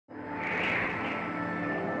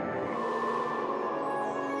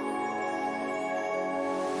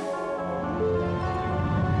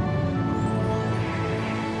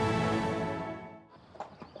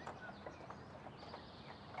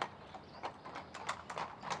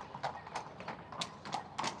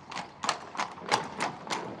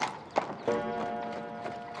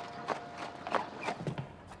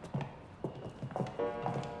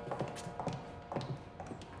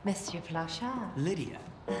Monsieur Flachard. Lydia.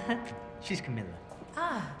 She's Camilla.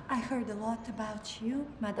 Ah, I heard a lot about you,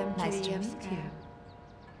 Madame nice to meet Kirillov.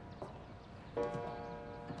 you.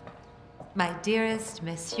 My dearest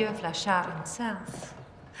Monsieur Flachard himself.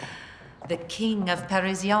 The king of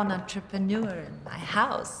Parisian entrepreneur in my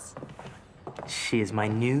house. She is my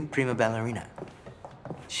new prima ballerina.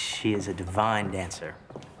 She is a divine dancer.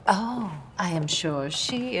 Oh, I am sure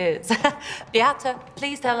she is. Beata,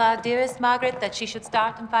 please tell our dearest Margaret that she should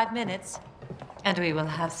start in 5 minutes. And we will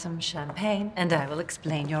have some champagne, and I will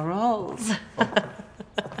explain your roles.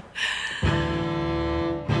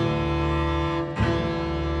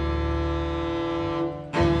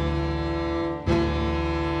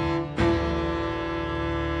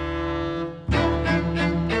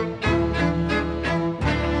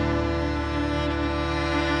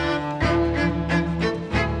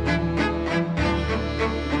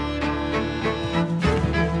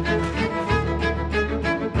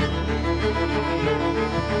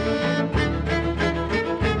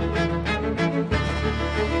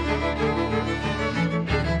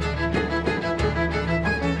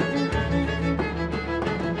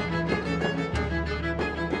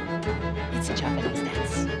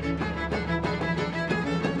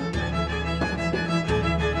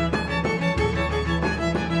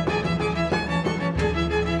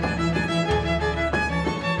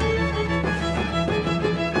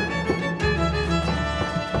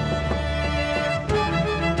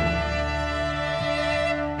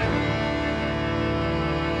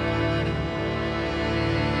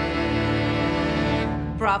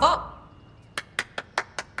 Bravo!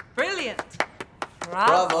 Brilliant!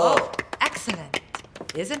 Bravo! Excellent!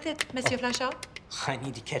 Isn't it, Monsieur Flachard? I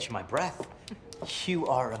need to catch my breath. You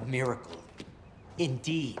are a miracle.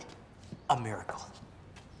 Indeed, a miracle.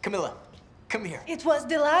 Camilla, come here. It was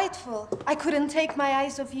delightful. I couldn't take my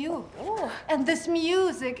eyes off you. Oh. And this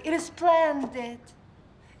music, it is splendid.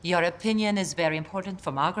 Your opinion is very important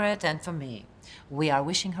for Margaret and for me. We are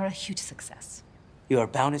wishing her a huge success. You are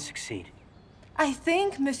bound to succeed. I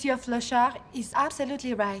think Monsieur Flachard is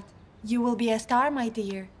absolutely right. You will be a star, my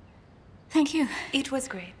dear. Thank you. It was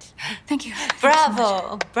great. Thank you.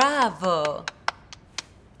 Bravo! Bravo!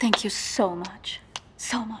 Thank you so much.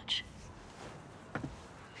 So much.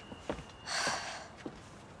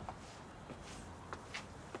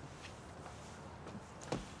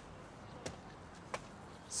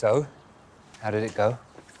 So, how did it go?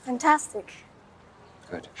 Fantastic.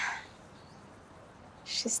 Good.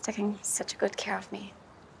 She's taking such good care of me.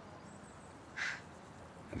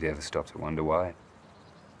 Have you ever stopped to wonder why?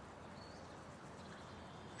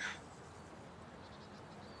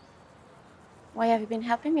 Why have you been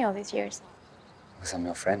helping me all these years? Because I'm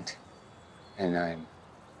your friend. And well,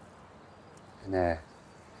 there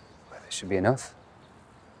should be enough.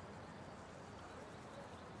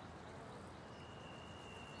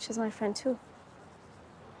 She's my friend too.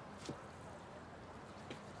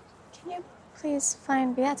 Can you please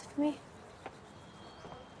find Beata for me?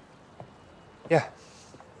 Yeah.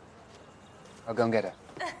 I'll go and get her.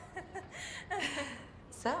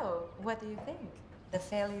 So, what do you think? The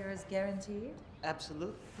failure is guaranteed?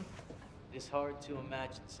 Absolutely. It's hard to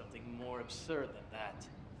imagine something more absurd than that.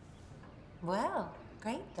 Well,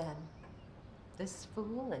 great then. This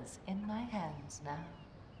fool is in my hands now.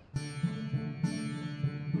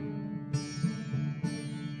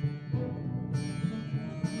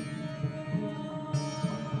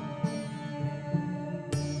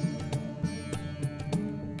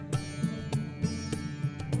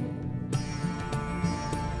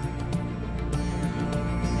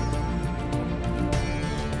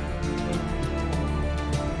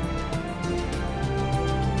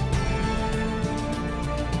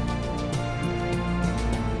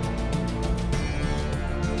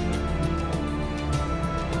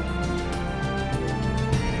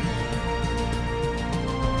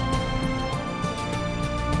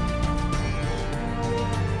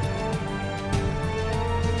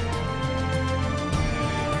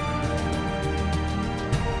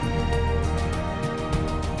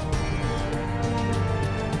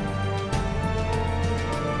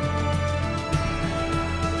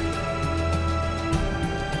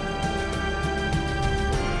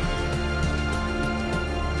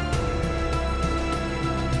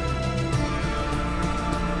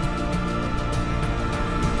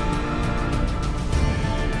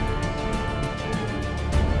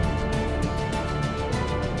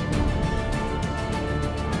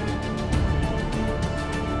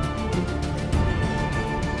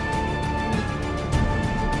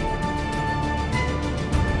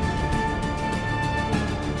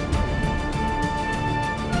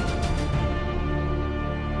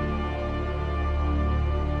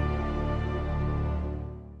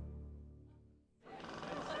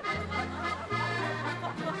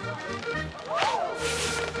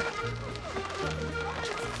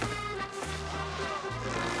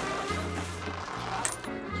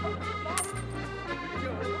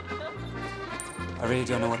 I really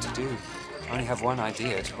don't know what to do. I only have one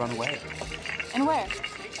idea, to run away. And where?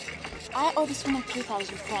 I owe this woman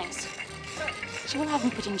 3,000 francs. She will have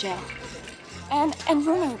me put in jail. And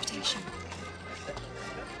ruin my reputation.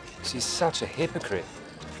 She's such a hypocrite.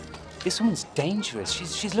 This woman's dangerous.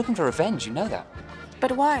 She's looking for revenge, you know that.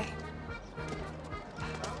 But why?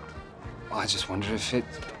 Well, I just wonder if it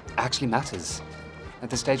actually matters.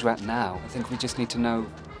 At the stage we're at now, I think we just need to know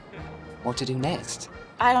what to do next.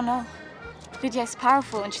 I don't know. Lydia is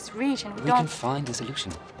powerful and she's rich and we don't... can find a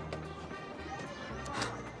solution.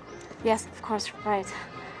 Yes, of course, right.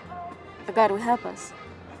 The God will help us.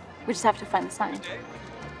 We just have to find the sign.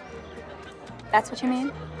 That's what you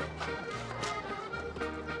mean?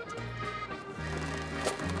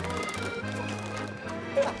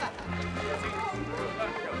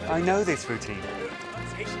 I know this routine.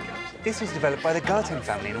 This was developed by the Garten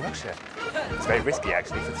family in Russia. It's very risky,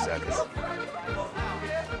 actually, for the circus.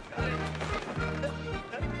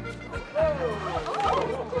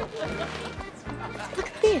 Look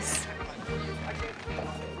at this.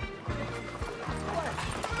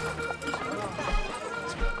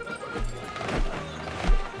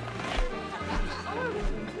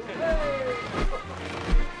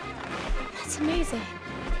 That's amazing.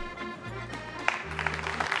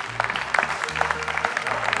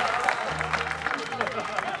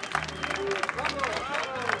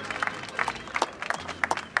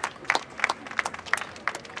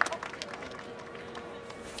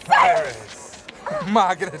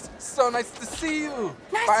 Margaret, so nice to see you.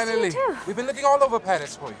 Nice Finally, to see you too. We've been looking all over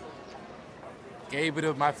Paris for you.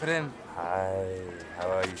 Gabriel, my friend. Hi, how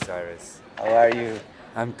are you, Cyrus? How are you?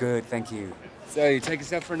 I'm good, thank you. So, you take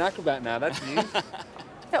yourself for an acrobat now, that's new.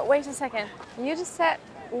 No, wait a second. You just said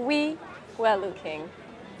we were looking.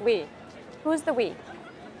 We. Who's the we?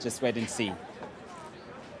 Just wait and see.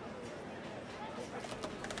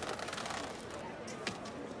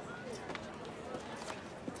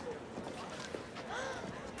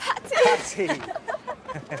 Patty!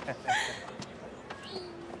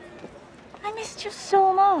 I missed you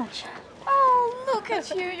so much. Oh, look at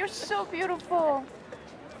you. You're so beautiful.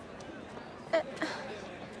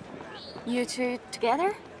 You two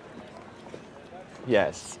together?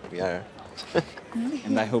 Yes, we are.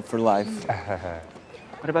 And I hope for life.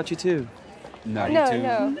 What about you two? No, you No,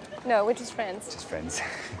 two? no, we're just friends. Just friends.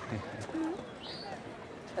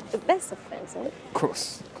 But the best of friends, eh? Of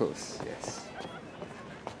course, yes.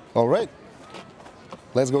 All right.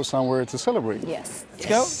 Let's go somewhere to celebrate. Yes. Let's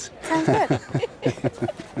go. Sounds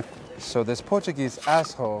good. So this Portuguese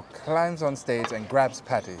asshole climbs on stage and grabs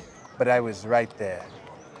Patty, but I was right there.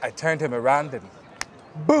 I turned him around and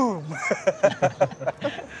boom!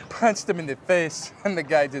 Punched him in the face, and the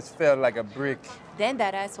guy just fell like a brick. Then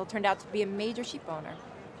that asshole turned out to be a major sheep owner.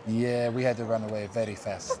 Yeah, we had to run away very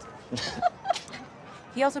fast.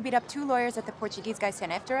 He also beat up 2 lawyers that the Portuguese guy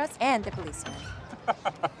sent after us, and the policeman.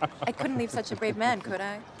 I couldn't leave such a brave man, could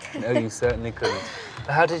I? No, you certainly couldn't.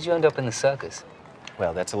 How did you end up in the circus?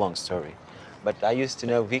 Well, that's a long story. But I used to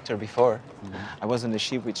know Victor before. I was on the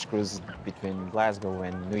ship which cruised between Glasgow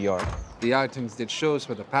and New York. The Artings did shows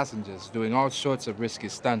for the passengers, doing all sorts of risky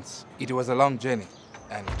stunts. It was a long journey,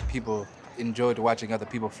 and people enjoyed watching other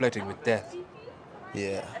people flirting with death.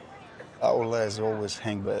 Yeah. Our lives always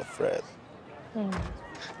hang by a thread.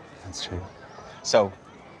 That's true. So,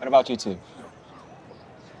 what about you two?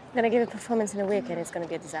 I'm gonna give a performance in a week and it's gonna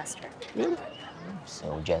be a disaster. Really?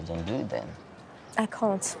 So just don't do it then. I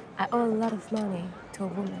can't. I owe a lot of money to a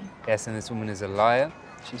woman. Yes, and this woman is a liar.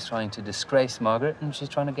 She's trying to disgrace Margaret, and she's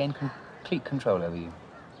trying to gain complete control over you.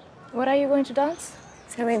 What are you going to dance?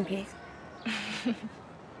 Serenity.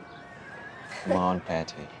 Come on,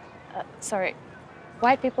 Patty. Sorry.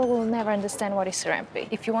 White people will never understand what is serenity.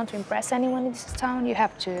 If you want to impress anyone in this town, you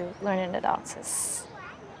have to learn in the dances.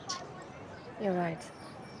 You're right.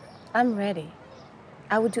 I'm ready.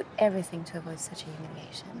 I would do everything to avoid such a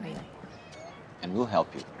humiliation, really. And we'll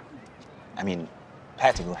help you. I mean,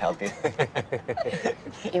 Patty will help you.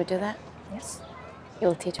 You'll do that? Yes.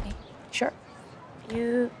 You'll teach me? Sure.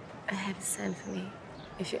 You have a son for me.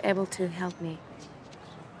 If you're able to help me,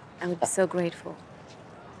 I would be so grateful.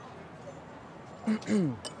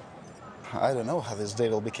 I don't know how this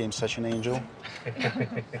Daryl became such an angel.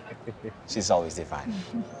 She's always divine.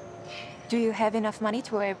 Do you have enough money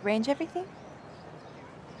to arrange everything?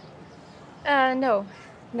 No.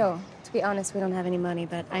 No. To be honest, we don't have any money,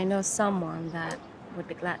 but I know someone that would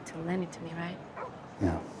be glad to lend it to me, right?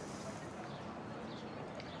 Yeah.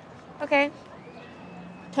 Okay.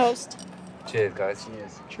 Toast. Cheers, guys.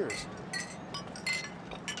 Cheers.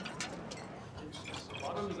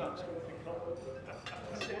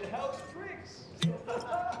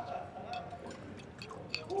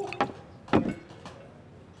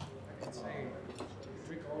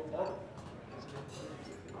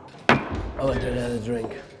 I want another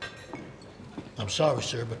drink. I'm sorry,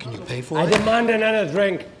 sir, but can you pay for I it? demand another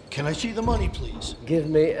drink. Can I see the money, please? Give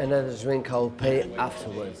me another drink, I'll pay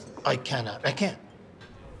afterwards. I cannot. I can't.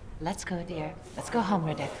 Let's go, dear. Let's go home,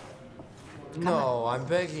 Radek. No, I'm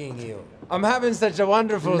begging you. I'm having such a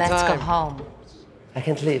wonderful time. Let's go home. I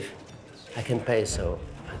can't leave. I can pay, so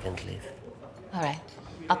I can't leave. All right.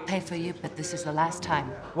 I'll pay for you, but this is the last time.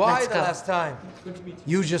 Why Let's the go. last time?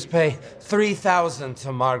 You just pay 3,000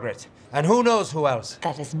 to Margaret. And who knows who else?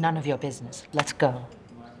 That is none of your business. Let's go.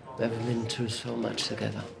 We've been through so much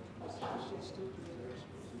together.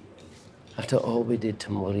 After all we did to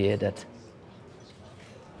Morier,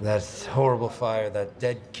 that horrible fire, that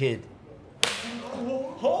dead kid.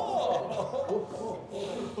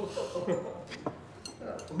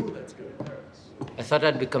 I thought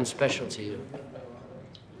I'd become special to you.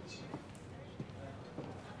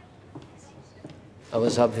 I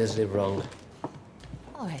was obviously wrong.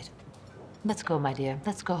 All right. Let's go, my dear.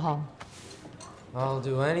 Let's go home. I'll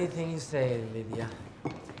do anything you say, Lydia.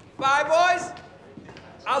 Bye, boys!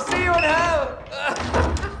 I'll see you in hell!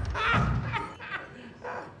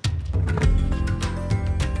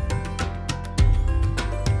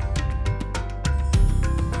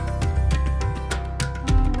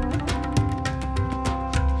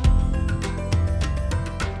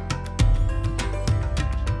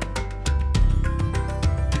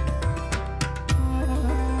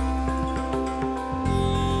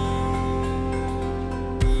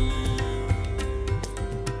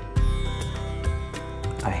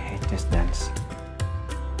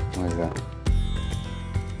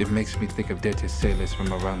 It makes me think of dirty sailors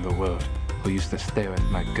from around the world who used to stare at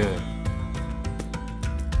my girl.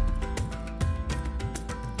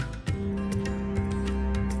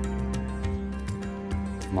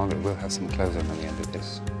 Margaret will have some clothes on at the end of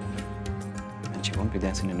this. And she won't be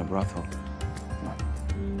dancing in a brothel.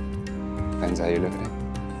 Depends how you look at it.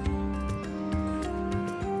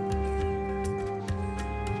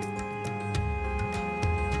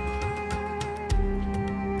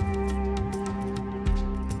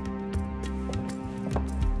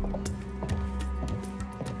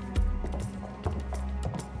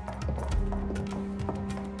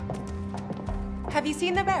 Have you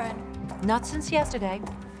seen the Baron? Not since yesterday.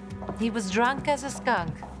 He was drunk as a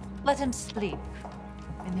skunk. Let him sleep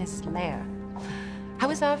in his lair.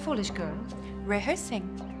 How is our foolish girl? Rehearsing.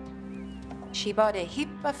 She bought a heap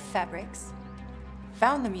of fabrics,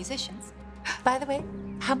 found the musicians. By the way,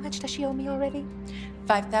 how much does she owe me already?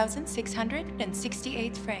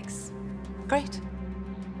 5,668 francs. Great.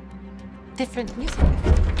 Different music.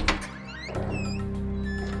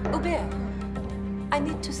 Hubert, I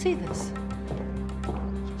need to see this.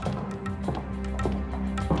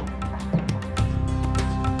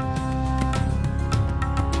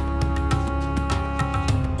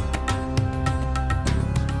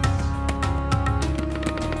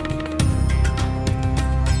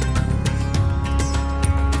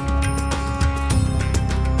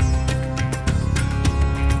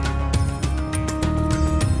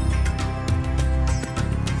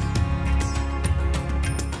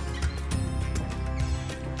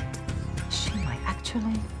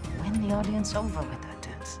 Over with that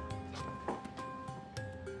dance.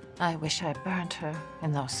 I wish I burned her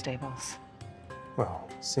in those stables. Well,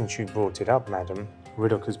 since you brought it up, madam,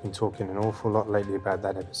 Riddock has been talking an awful lot lately about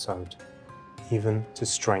that episode. Even to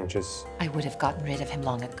strangers. I would have gotten rid of him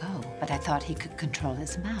long ago, but I thought he could control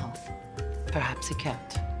his mouth. Perhaps he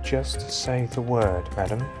can't. Just say the word,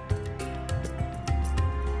 madam.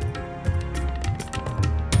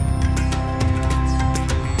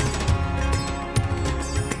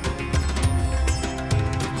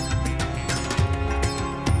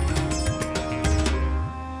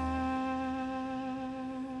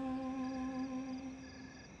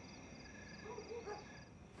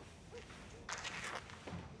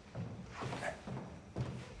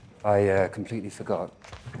 I completely forgot.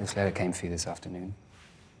 This letter came for you this afternoon.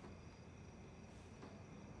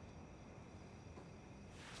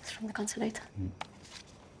 It's from the consulate.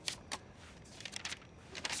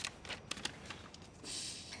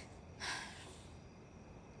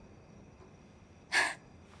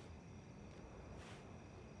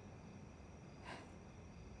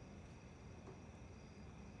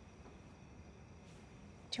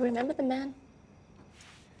 Do you remember the man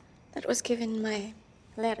that was given my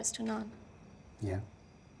letters to Nan? Yeah.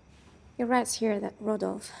 He writes here that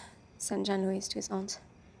Rodolphe sent Jean-Louis to his aunt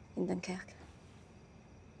in Dunkirk.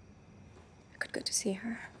 I could go to see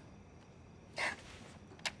her.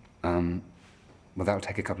 Well, that'll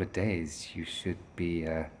take a couple of days. You should be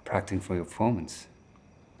practicing for your performance.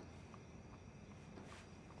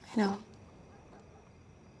 I know.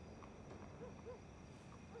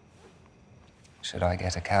 should I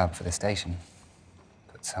get a cab for the station?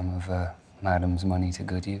 Put some of Madam's money to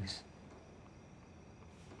good use.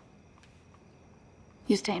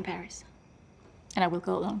 You stay in Paris, and I will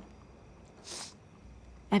go alone.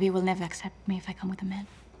 Abby will never accept me if I come with a man.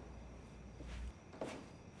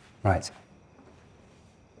 Right.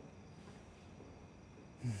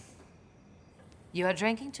 You are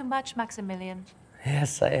drinking too much, Maximilian.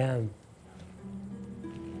 Yes, I am.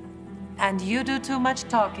 And you do too much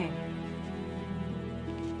talking.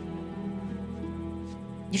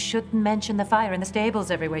 You shouldn't mention the fire in the stables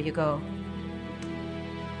everywhere you go.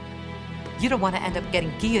 You don't want to end up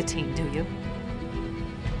getting guillotined, do you?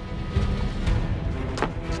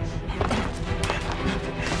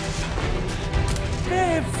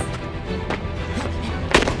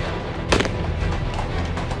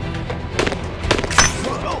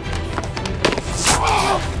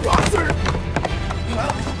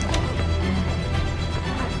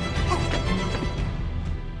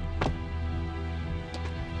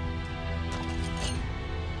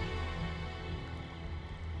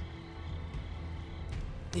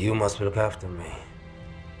 You must look after me,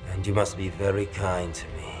 and you must be very kind to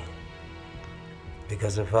me.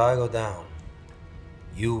 Because if I go down,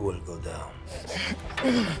 you will go down.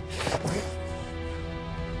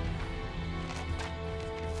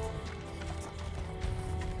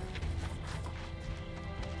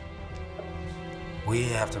 We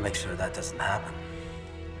have to make sure that doesn't happen.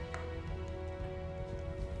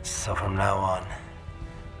 So from now on,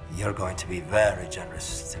 you're going to be very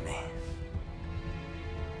generous to me.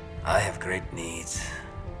 I have great needs.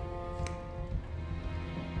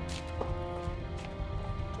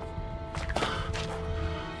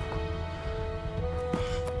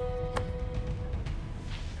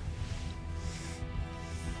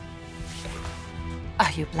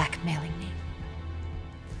 Are you blackmailing me?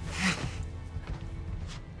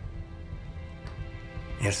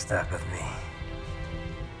 You're stuck with me.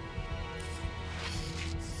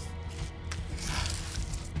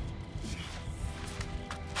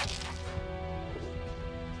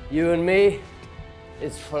 You and me,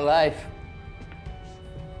 it's for life.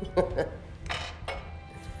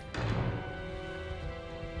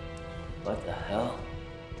 What the hell?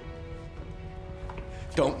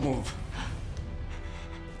 Don't move.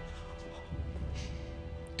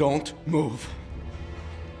 Don't move.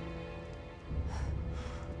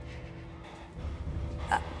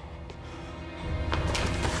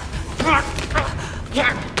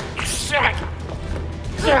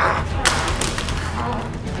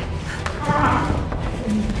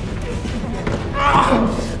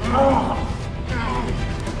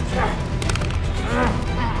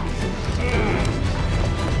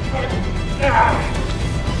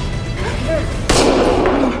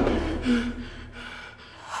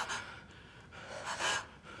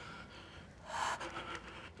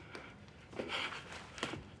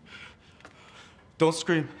 Don't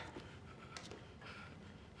scream.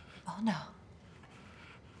 Oh, no.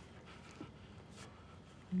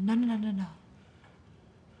 No, no, no, no, no.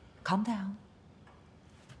 Calm down.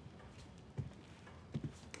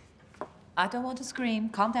 I don't want to scream.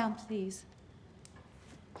 Calm down, please.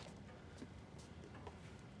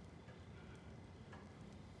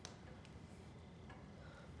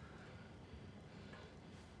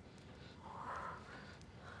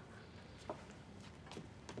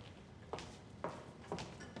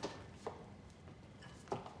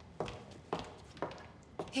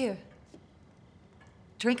 Here.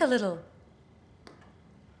 Drink a little.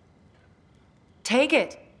 Take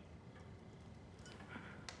it.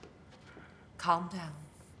 Calm down.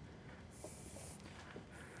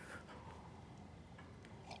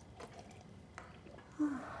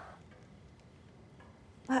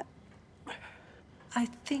 I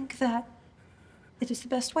think that it is the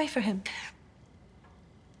best way for him.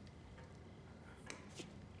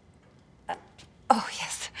 Oh,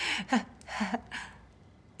 yes.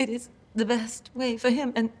 It is the best way for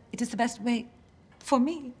him, and it is the best way for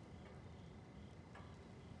me.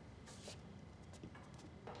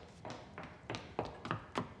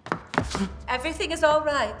 Everything is all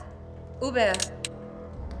right, Hubert.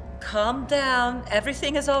 Calm down.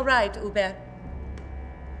 Everything is all right, Hubert.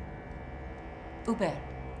 Hubert,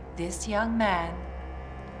 this young man,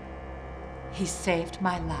 he saved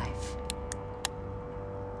my life.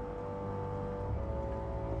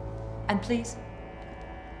 And please,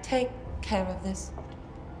 take care of this.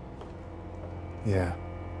 Yeah,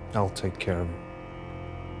 I'll take care of it.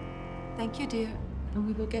 Thank you, dear. And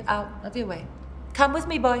we will get out of your way. Come with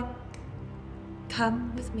me, boy.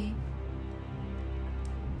 Come with me.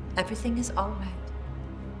 Everything is all right.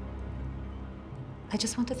 I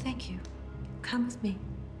just want to thank you. Come with me.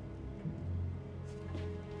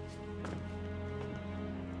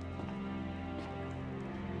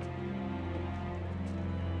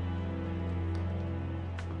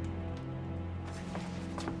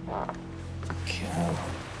 Come.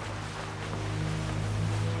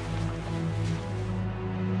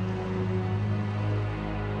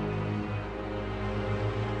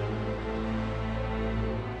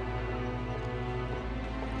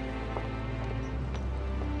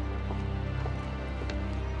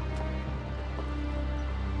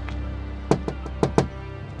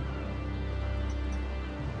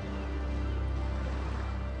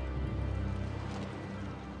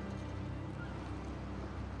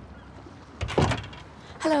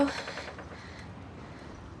 Hello.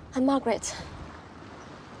 I'm Margaret.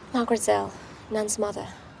 Margaret Zell, Nan's mother.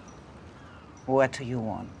 What do you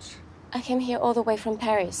want? I came here all the way from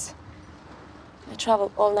Paris. I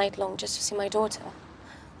traveled all night long just to see my daughter.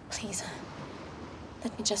 Please,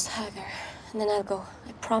 let me just hug her, and then I'll go.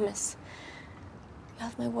 I promise. You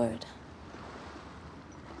have my word.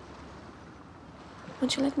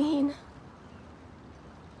 Won't you let me in?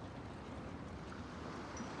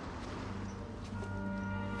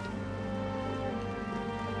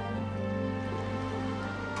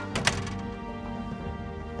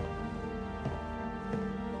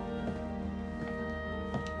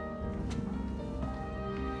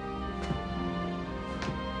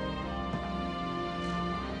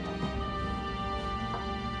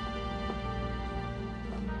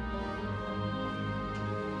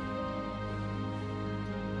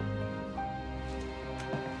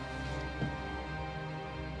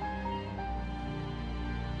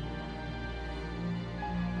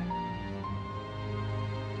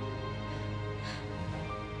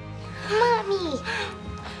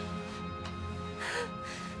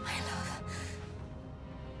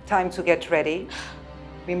 Time to get ready.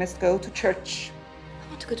 We must go to church. I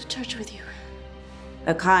want to go to church with you.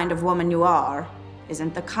 The kind of woman you are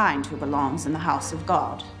isn't the kind who belongs in the house of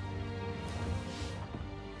God.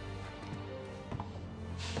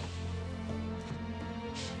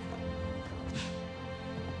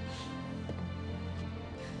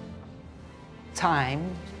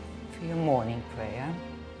 Time for your morning prayer.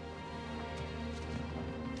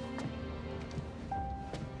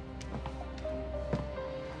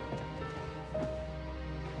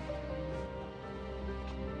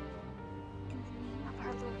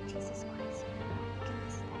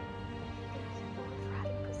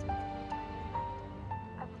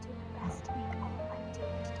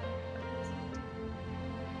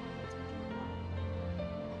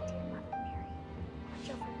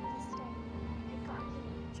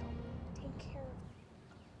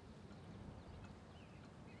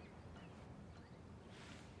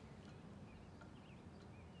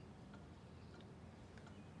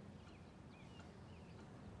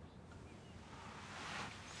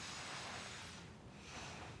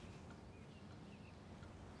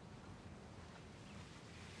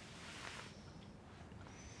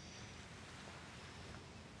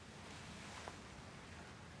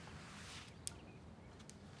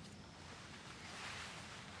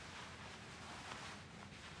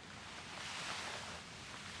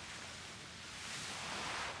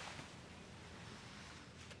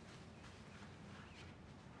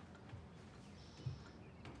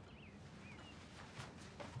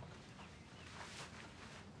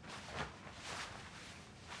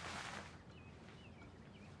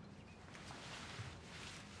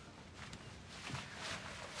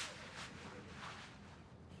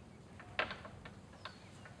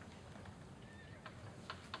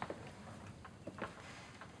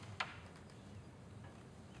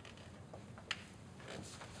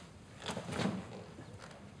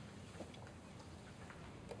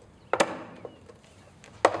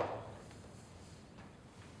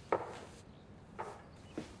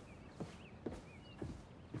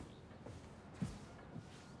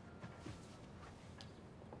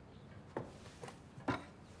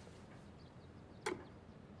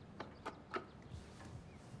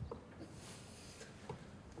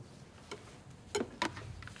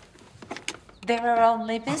 There are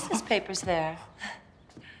only business papers there.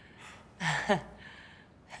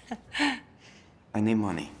 I need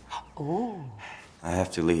money. Oh. I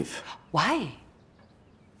have to leave. Why?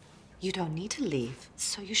 You don't need to leave,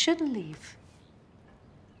 so you shouldn't leave.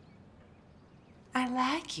 I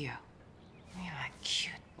like you. You're a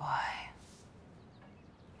cute boy.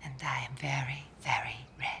 And I am very, very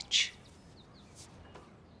rich.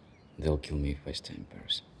 They'll kill me if I stay in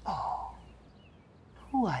Paris. Oh.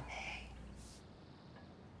 Who are they?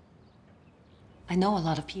 I know a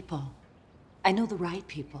lot of people. I know the right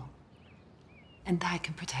people. And I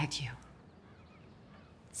can protect you.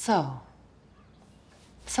 So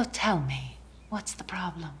tell me, what's the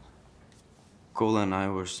problem? Kola and I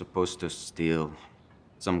were supposed to steal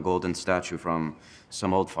some golden statue from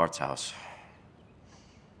some old fart's house.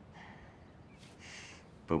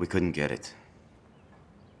 but we couldn't get it.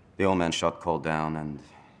 The old man shot called down, and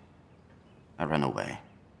I ran away.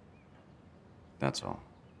 That's all.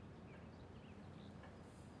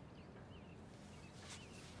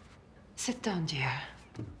 Sit down, dear.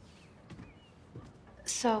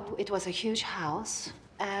 So it was a huge house,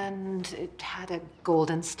 and it had a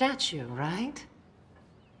golden statue, right?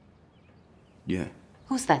 Yeah.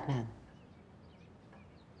 Who's that man?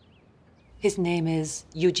 His name is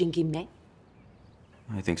Eugene Gimne?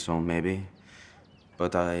 I think so, maybe.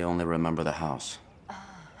 But I only remember the house.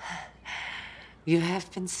 You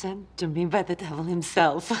have been sent to me by the devil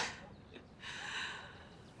himself.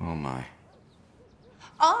 Oh, my.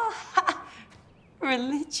 Oh,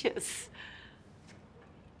 religious.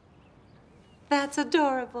 That's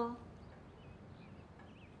adorable.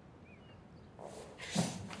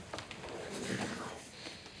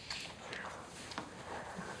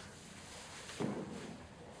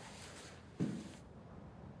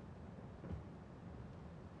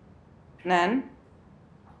 Nan,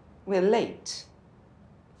 we're late.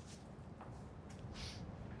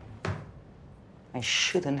 I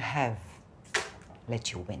shouldn't have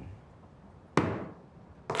let you win.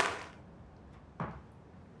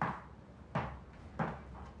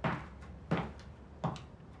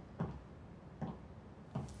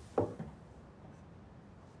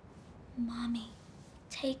 Mommy,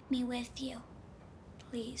 take me with you,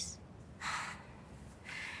 please.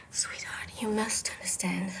 Sweetheart, you must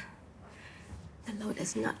understand. The Lord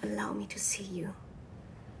does not allow me to see you.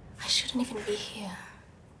 I shouldn't even be here.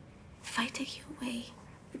 If I take you away,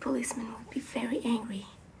 the policeman will be very angry.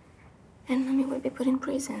 And Mommy will be put in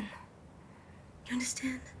prison. You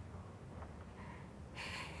understand?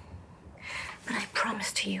 But I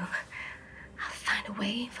promise to you, I'll find a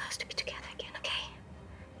way for us to be together again, okay?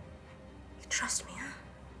 You trust me, huh?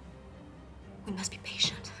 We must be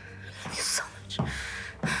patient. I love you so much.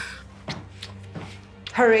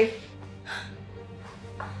 Hurry.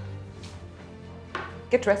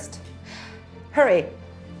 Get dressed. Hurry.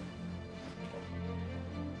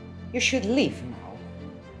 You should leave now.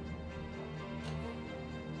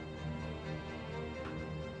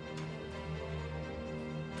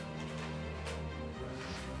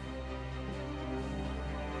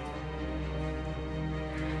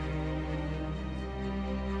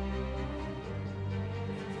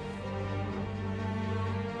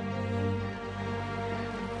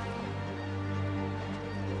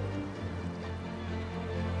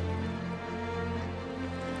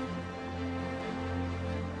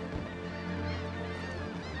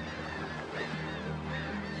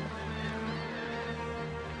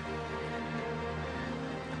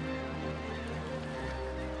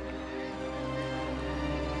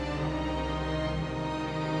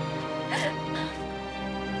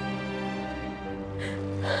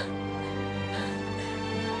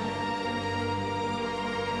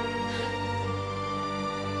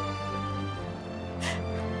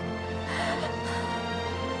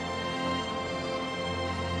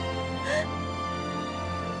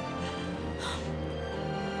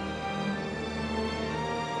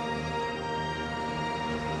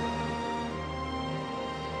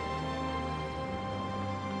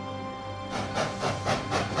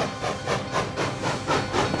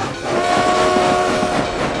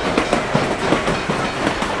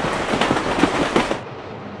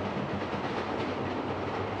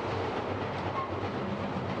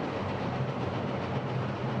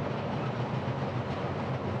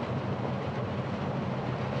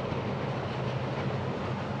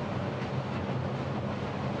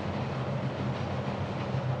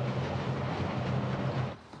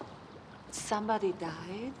 Somebody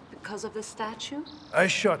died because of the statue? I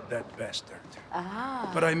shot that bastard.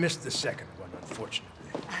 Ah. But I missed the second one,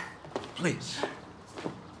 unfortunately. Please.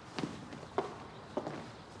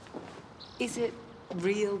 Is it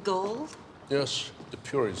real gold? Yes, the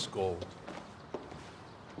purest gold.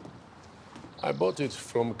 I bought it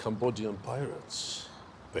from Cambodian pirates,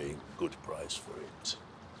 paying good price for it.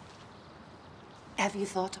 Have you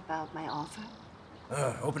thought about my offer?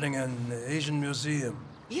 Opening an Asian museum.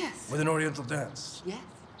 Yes. With an Oriental dance. Yes.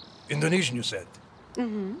 Indonesian, you said?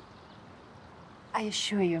 Mm-hmm. I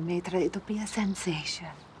assure you, Maitre, it'll be a sensation.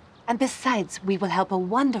 And besides, we will help a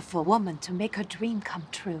wonderful woman to make her dream come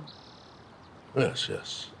true. Yes,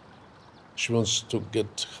 yes. She wants to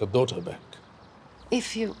get her daughter back.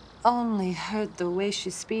 If you only heard the way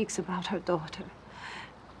she speaks about her daughter.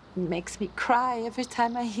 It makes me cry every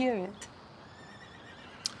time I hear it.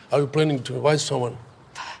 Are you planning to invite someone?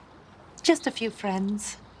 Just a few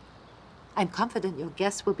friends. I'm confident your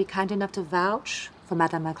guests will be kind enough to vouch for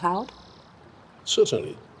Madame McLeod.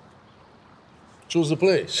 Certainly. Choose the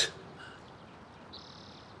place.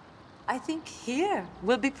 I think here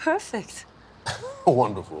will be perfect.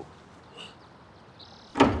 Wonderful.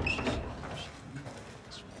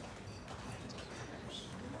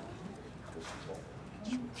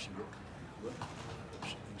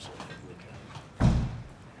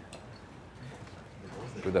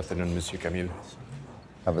 Good afternoon, Monsieur Camille.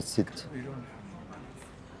 Have a seat.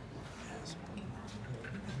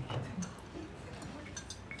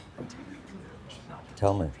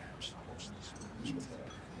 Tell me.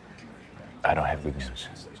 I don't have good news.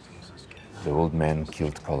 The old man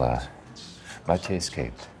killed Kola. Mathieu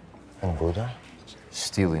escaped. And Buddha?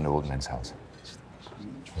 Still in the old man's house.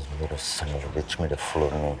 This little son of a bitch made a fool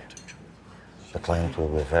of me. The client will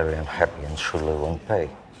be very unhappy and surely won't pay.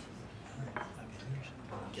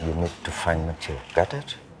 You need to find Mathieu. Got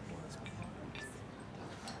it?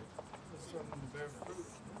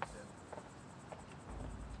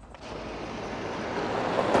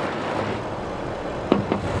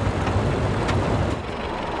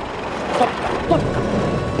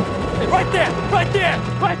 Right there! Right there!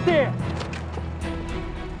 Right there!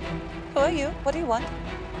 Who are you? What do you want?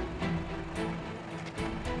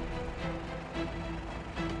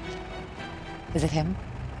 Is it him?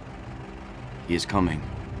 He is coming.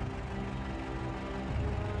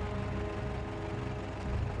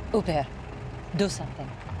 Hubert, do something.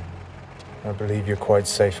 I believe you're quite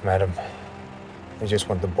safe, madam. They just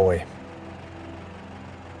want the boy.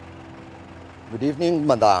 Good evening,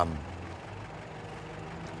 madame.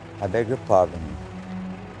 I beg your pardon.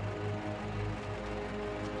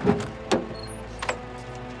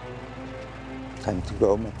 Time to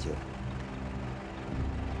go, Mathieu.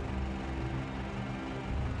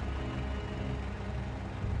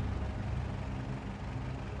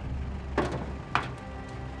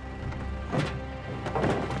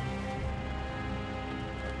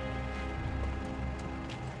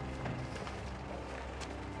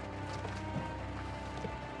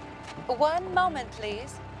 One moment,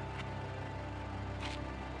 please.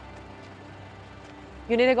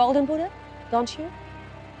 You need a golden Buddha, don't you?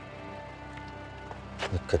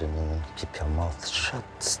 You couldn't even keep your mouth shut,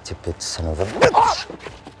 stupid son of a bitch!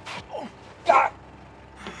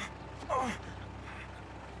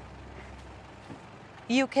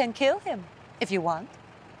 You can kill him if you want.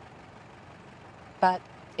 But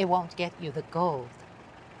it won't get you the gold.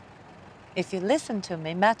 If you listen to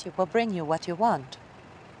me, Matthew will bring you what you want.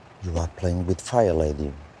 You are playing with fire,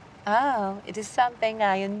 lady. Oh, it is something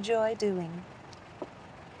I enjoy doing.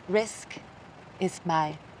 Risk is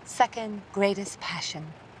my second greatest passion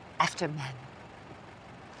after men.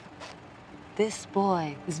 This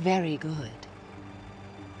boy is very good.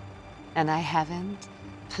 And I haven't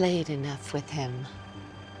played enough with him.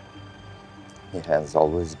 He has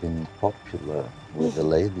always been popular with the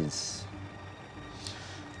ladies.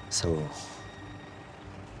 So,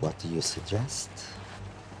 what do you suggest?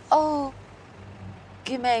 Oh,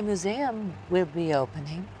 Guimet Museum will be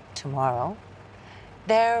opening tomorrow.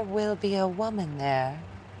 There will be a woman there.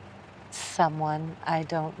 Someone I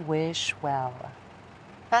don't wish well.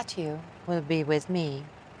 Matthew will be with me.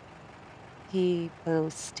 He will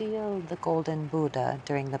steal the golden Buddha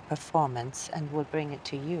during the performance and will bring it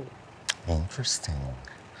to you. Interesting.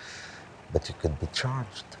 But you could be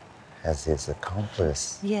charged as his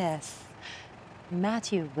accomplice. Yes.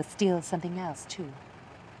 Matthew will steal something else, too.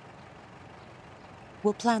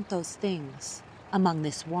 We'll plant those things among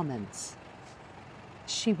this woman's.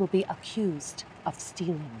 She will be accused of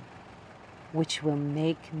stealing, which will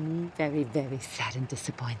make me very, very sad and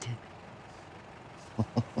disappointed.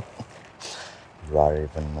 You are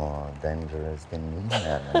even more dangerous than me,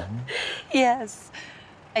 madam. Yes,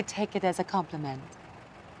 I take it as a compliment.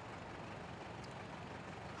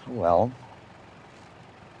 Well,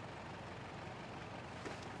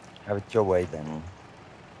 have it your way then.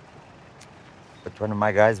 But one of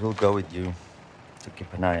my guys will go with you to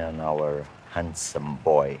keep an eye on our handsome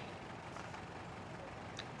boy.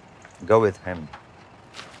 Go with him.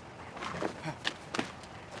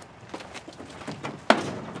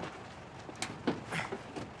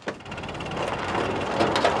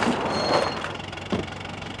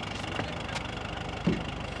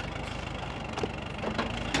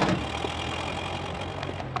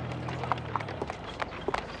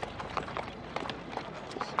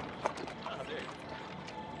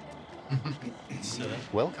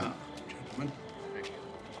 Welcome.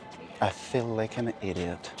 I feel like an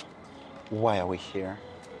idiot. Why are we here?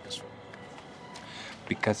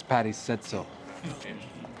 Because Patty said so.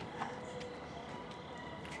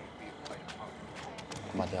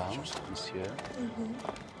 Madame, monsieur.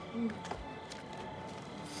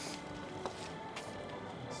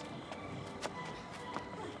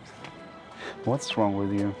 What's wrong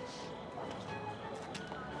with you?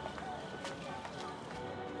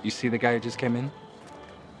 You see the guy who just came in?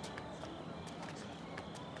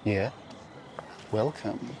 Yeah.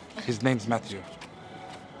 Welcome. His name's Matthew.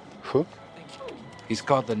 Who? He's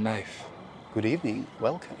called the Knife. Good evening.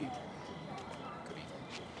 Welcome.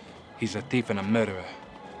 He's a thief and a murderer.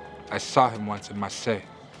 I saw him once in Marseille.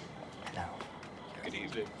 Hello. Good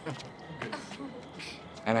evening.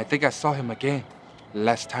 And I think I saw him again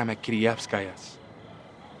last time at Kirillovskaya's.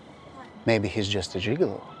 Maybe he's just a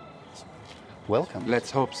gigolo. Welcome.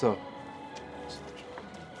 Let's hope so.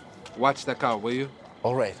 Watch the car, will you?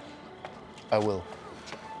 All right. I will.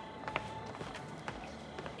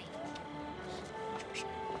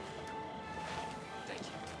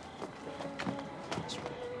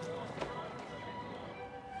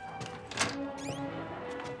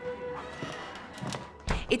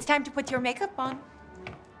 It's time to put your makeup on.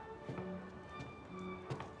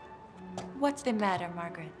 What's the matter,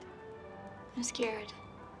 Margaret? I'm scared.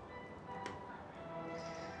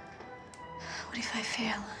 What if I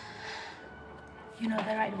fail? You know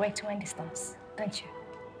the right way to end distance, don't you?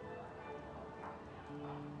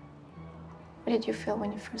 What did you feel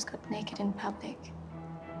when you first got naked in public?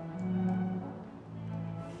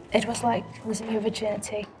 It was like losing your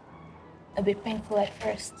virginity. A bit painful at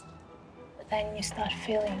first, but then you start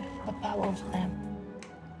feeling the power of them.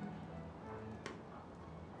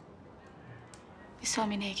 You saw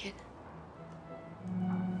me naked.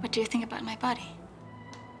 What do you think about my body?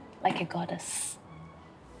 Like a goddess.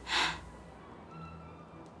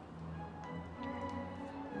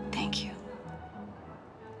 Thank you.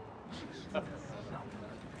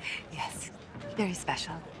 Yes, very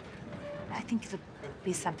special. I think it'll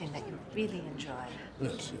be something that you really enjoy.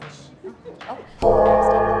 Yes, yes. Here we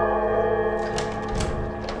go.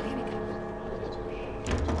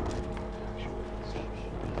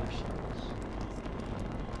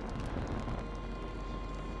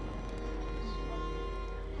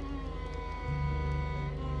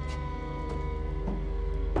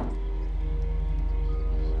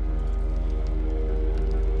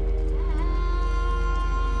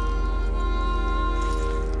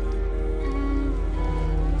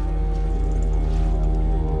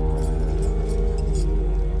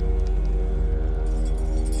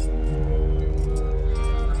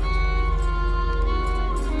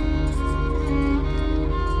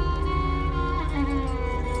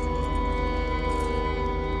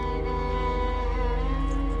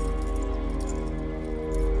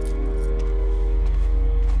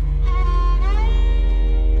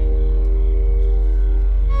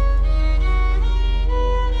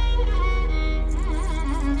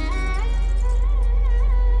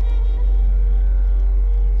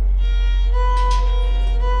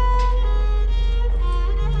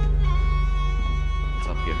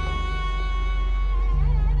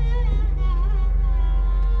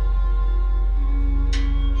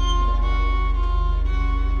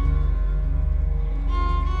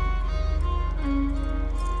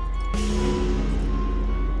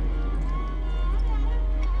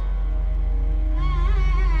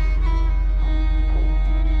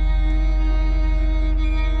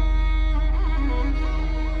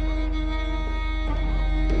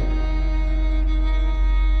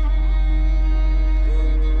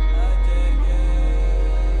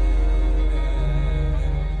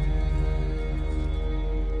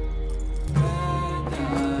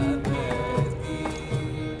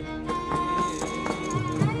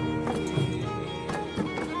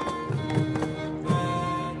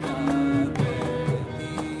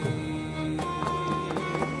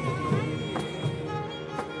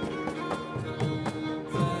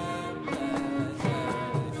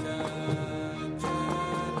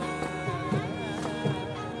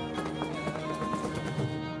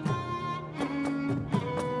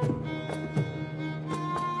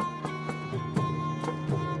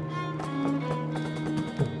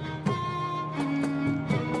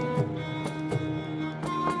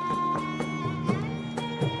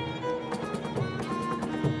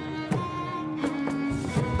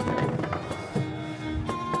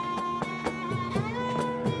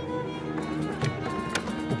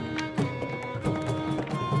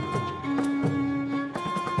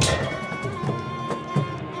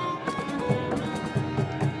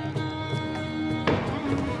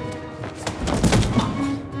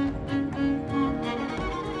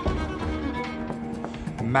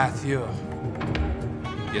 Matthew,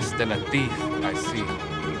 you're still a thief, I see.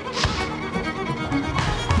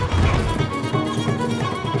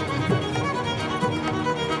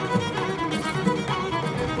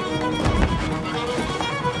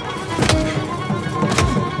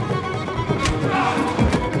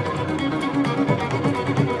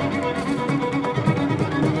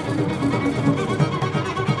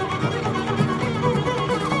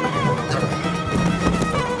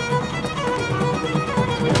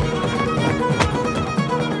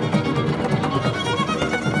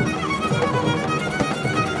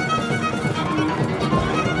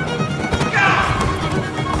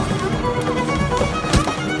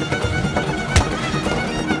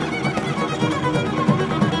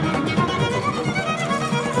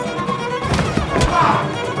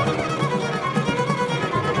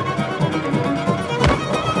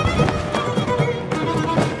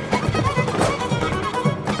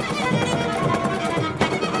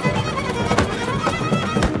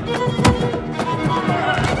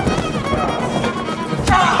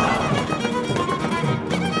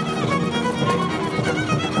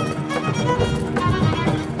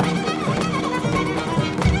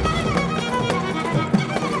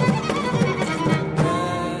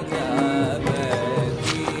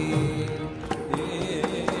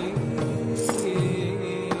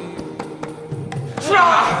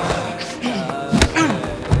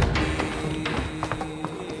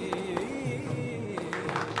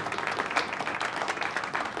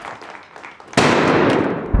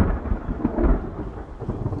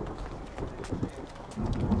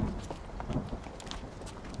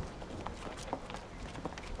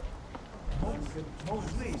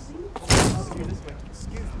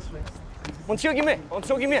 Monsieur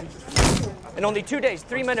Guillemette. In only 2 days,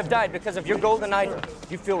 3 men have died because of your golden idol. Do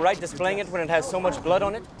you feel right displaying it when it has so much blood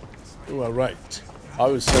on it? You are right. I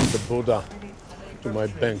will send the Buddha to my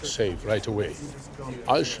bank safe right away.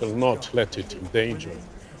 I shall not let it endanger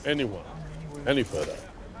anyone any further.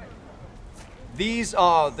 These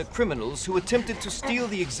are the criminals who attempted to steal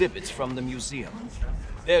the exhibits from the museum.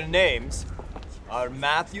 Their names are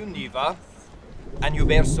Matthew Neva and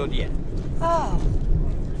Hubert Solier. Oh,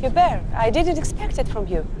 Hubert, I didn't expect it from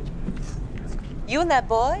you. You and that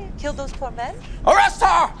boy killed those poor men? Arrest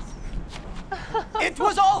her! It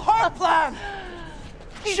was all her plan!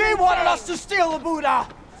 She wanted us to steal the Buddha!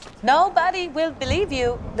 Nobody will believe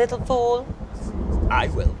you, little fool. I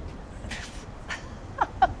will.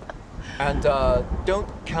 And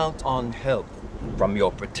don't count on help from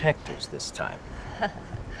your protectors this time.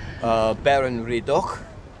 Baron Ridoch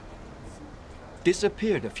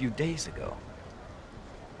disappeared a few days ago.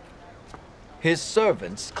 His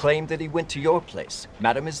servants claim that he went to your place.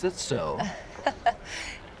 Madam, is that so?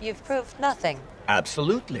 You've proved nothing.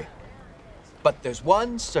 Absolutely. But there's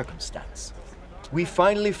one circumstance. We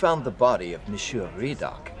finally found the body of Monsieur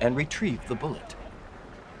Ridoch and retrieved the bullet.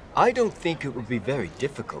 I don't think it would be very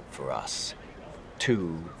difficult for us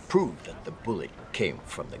to prove that the bullet came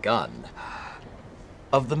from the gun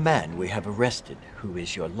of the man we have arrested, who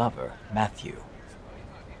is your lover, Matthew.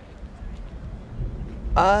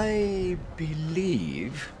 I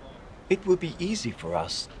believe it would be easy for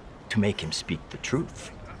us to make him speak the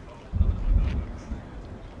truth.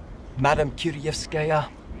 Madame Kiryevskaya,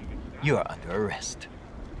 you are under arrest.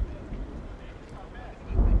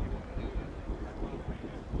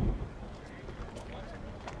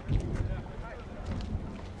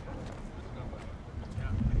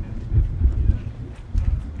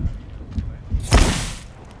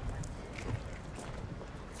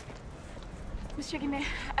 Monsieur Guillemette,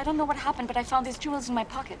 I don't know what happened, but I found these jewels in my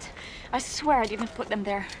pocket. I swear I didn't put them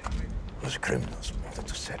there. Those criminals wanted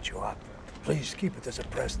to set you up. Please keep it as a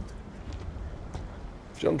present.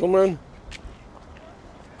 Gentlemen,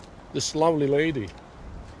 this lovely lady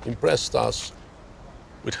impressed us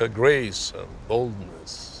with her grace and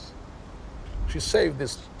boldness. She saved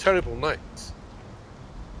this terrible night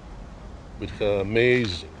with her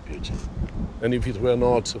amazing beauty. And if it were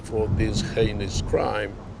not for this heinous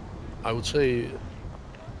crime, I would say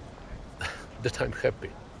that I'm happy.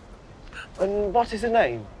 And what is her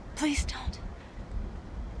name? Please don't.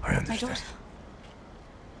 I understand. My daughter.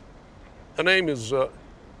 Her name is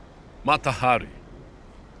Mata Hari.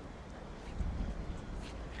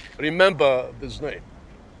 Remember this name,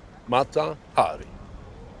 Mata Hari,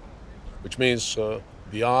 which means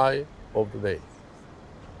the eye of the day.